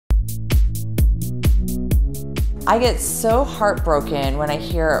I get so heartbroken when I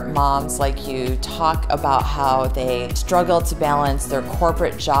hear moms like you talk about how they struggle to balance their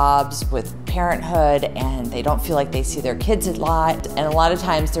corporate jobs with parenthood, and they don't feel like they see their kids a lot, and a lot of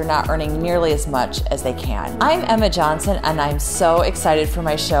times they're not earning nearly as much as they can. I'm Emma Johnson, and I'm so excited for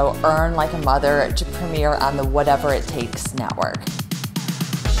my show Earn Like a Mother to premiere on the Whatever It Takes network.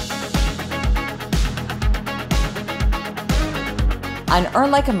 On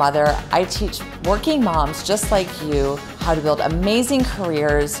Earn Like a Mother, I teach working moms just like you how to build amazing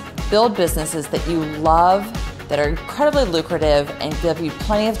careers, build businesses that you love, that are incredibly lucrative, and give you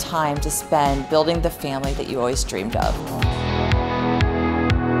plenty of time to spend building the family that you always dreamed of.